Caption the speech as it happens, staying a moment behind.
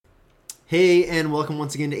Hey, and welcome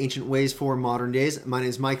once again to Ancient Ways for Modern Days. My name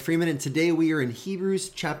is Mike Freeman, and today we are in Hebrews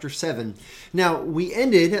chapter 7. Now, we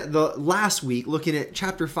ended the last week looking at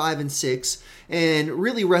chapter 5 and 6 and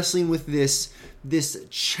really wrestling with this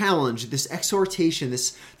challenge, this exhortation,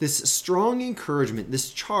 this strong encouragement,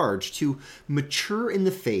 this charge to mature in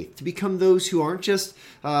the faith, to become those who aren't just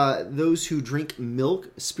those who drink milk,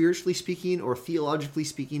 spiritually speaking or theologically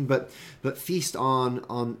speaking, but feast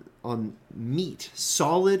on meat,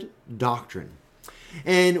 solid doctrine.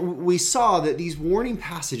 And we saw that these warning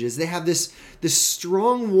passages, they have this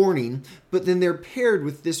strong warning, but then they're paired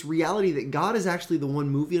with this reality that God is actually the one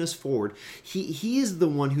moving us forward. He is the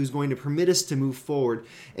one who's going to permit us to move forward.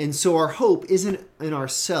 And so our hope isn't in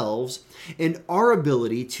ourselves and our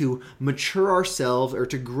ability to mature ourselves or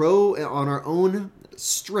to grow on our own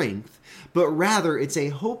strength, but rather it's a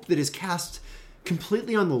hope that is cast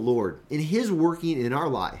completely on the Lord in His working in our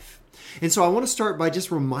life. And so I want to start by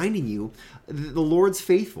just reminding you that the Lord's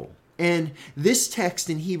faithful. And this text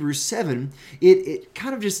in Hebrews 7, it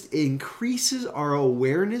kind of just increases our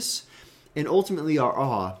awareness and ultimately our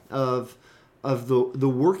awe of the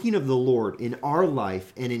working of the Lord in our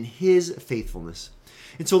life and in His faithfulness.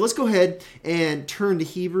 And so let's go ahead and turn to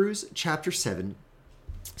Hebrews chapter 7,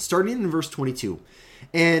 starting in verse 22.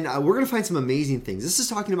 And we're going to find some amazing things. This is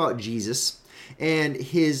talking about Jesus and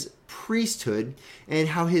His priesthood and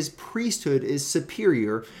how His priesthood is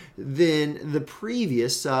superior than the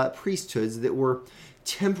previous priesthoods that were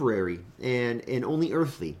temporary and only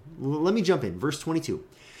earthly. Let me jump in. Verse 22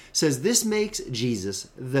 says, "This makes Jesus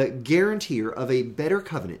the guarantor of a better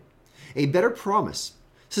covenant, a better promise."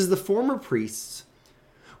 It says the former priests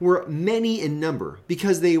were many in number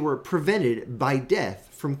because they were prevented by death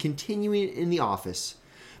from continuing in the office,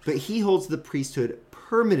 but He holds the priesthood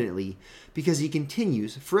permanently because He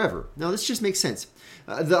continues forever. Now, this just makes sense.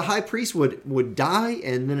 The high priest would die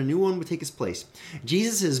and then a new one would take his place.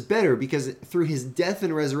 Jesus is better because through His death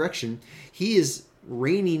and resurrection, He is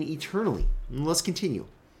reigning eternally. And let's continue.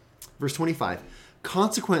 Verse 25,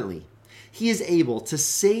 "Consequently, He is able to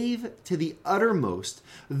save to the uttermost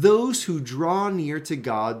those who draw near to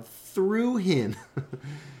God through Him,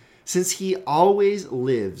 since He always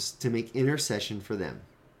lives to make intercession for them."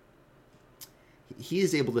 He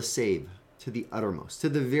is able to save to the uttermost, to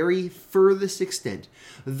the very furthest extent,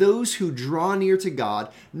 those who draw near to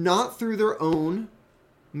God, not through their own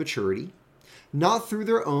maturity, not through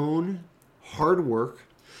their own hard work,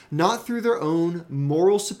 not through their own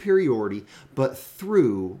moral superiority, but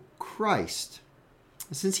through Christ.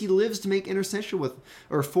 Since He lives to make intercession with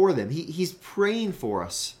or for them, He's praying for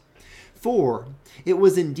us. For it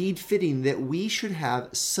was indeed fitting that we should have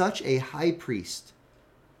such a high priest,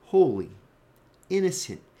 holy,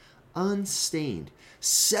 innocent, unstained,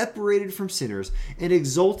 separated from sinners, and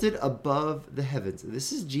exalted above the heavens.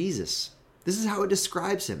 This is Jesus. This is how it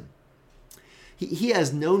describes Him. He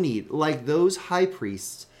has no need, like those high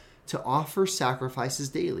priests, to offer sacrifices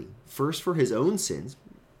daily. First for His own sins.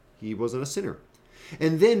 He wasn't a sinner.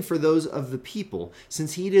 And then for those of the people,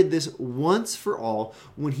 since He did this once for all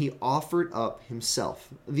when He offered up Himself,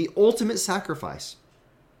 the ultimate sacrifice.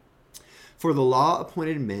 For the law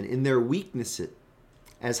appointed men in their weakness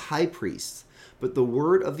as high priests, but the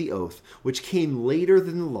word of the oath, which came later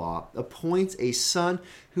than the law, appoints a Son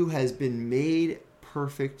who has been made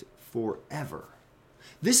perfect forever.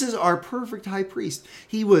 This is our perfect high priest.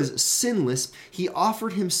 He was sinless. He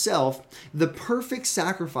offered Himself, the perfect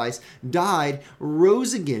sacrifice, died,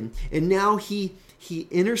 rose again, and now He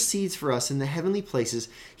intercedes for us in the heavenly places.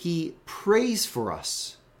 He prays for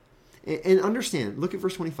us. And understand, look at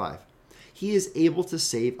verse 25. He is able to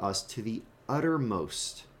save us to the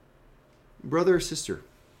uttermost. Brother or sister,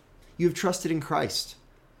 you have trusted in Christ,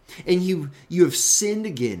 and you have sinned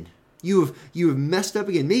again. You have messed up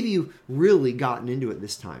again. Maybe you've really gotten into it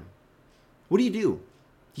this time. What do? You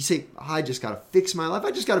say, "I just got to fix my life.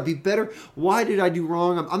 I just got to be better. Why did I do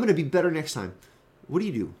wrong? I'm going to be better next time." What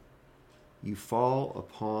do? You fall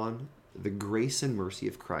upon the grace and mercy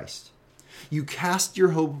of Christ. You cast your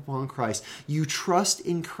hope upon Christ. You trust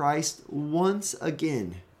in Christ once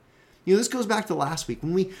again. This goes back to last week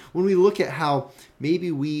when we look at how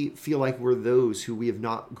maybe we feel like we're those who we have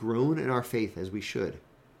not grown in our faith as we should.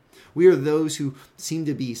 We are those who seem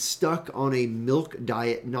to be stuck on a milk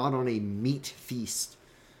diet, not on a meat feast.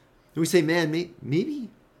 And we say, "Man, maybe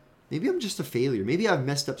I'm just a failure. Maybe I've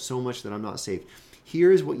messed up so much that I'm not saved."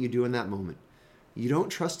 Here's what you do in that moment. You don't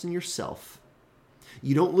trust in yourself.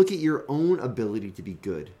 You don't look at your own ability to be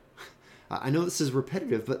good. I know this is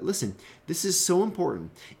repetitive, but listen, this is so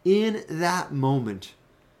important. In that moment,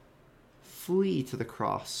 flee to the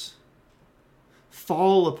cross.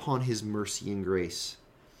 Fall upon His mercy and grace.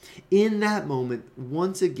 In that moment,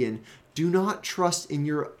 once again, do not trust in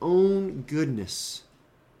your own goodness,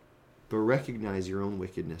 but recognize your own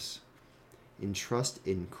wickedness and trust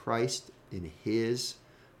in Christ, in his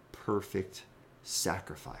perfect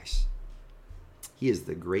sacrifice. He is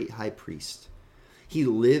the great high priest. He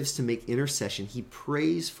lives to make intercession. He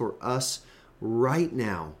prays for us right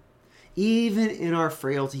now, even in our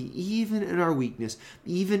frailty, even in our weakness,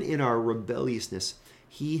 even in our rebelliousness.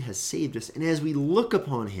 He has saved us. And as we look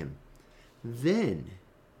upon him, then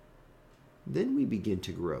we begin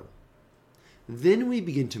to grow. Then we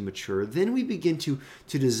begin to mature. Then we begin to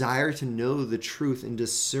desire to know the truth and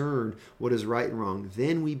discern what is right and wrong.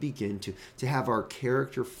 Then we begin to have our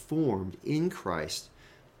character formed in Christ,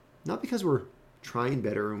 not because we're trying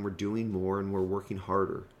better and we're doing more and we're working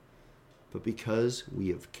harder, but because we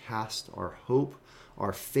have cast our hope,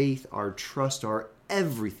 our faith, our trust, our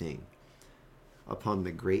everything upon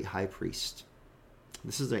the great high priest.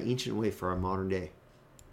 This is the ancient way for our modern day.